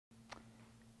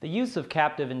The use of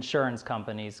captive insurance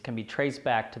companies can be traced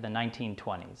back to the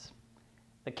 1920s.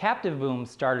 The captive boom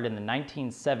started in the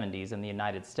 1970s in the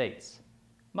United States.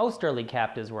 Most early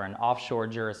captives were in offshore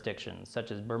jurisdictions such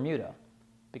as Bermuda,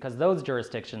 because those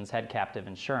jurisdictions had captive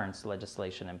insurance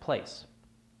legislation in place.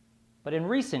 But in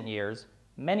recent years,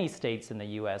 many states in the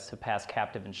U.S. have passed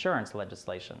captive insurance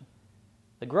legislation.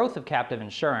 The growth of captive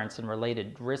insurance and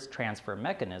related risk transfer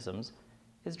mechanisms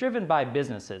is driven by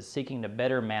businesses seeking to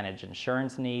better manage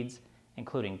insurance needs,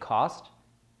 including cost,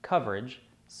 coverage,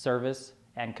 service,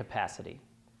 and capacity.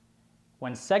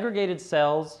 When segregated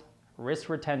cells, risk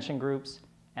retention groups,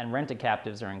 and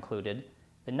rent-a-captives are included,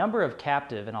 the number of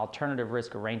captive and alternative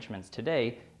risk arrangements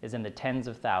today is in the tens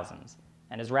of thousands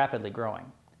and is rapidly growing.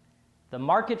 The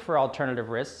market for alternative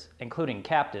risks, including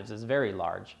captives, is very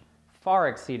large, far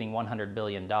exceeding $100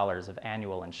 billion of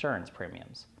annual insurance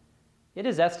premiums. It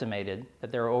is estimated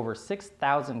that there are over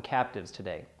 6,000 captives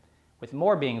today, with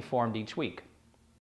more being formed each week.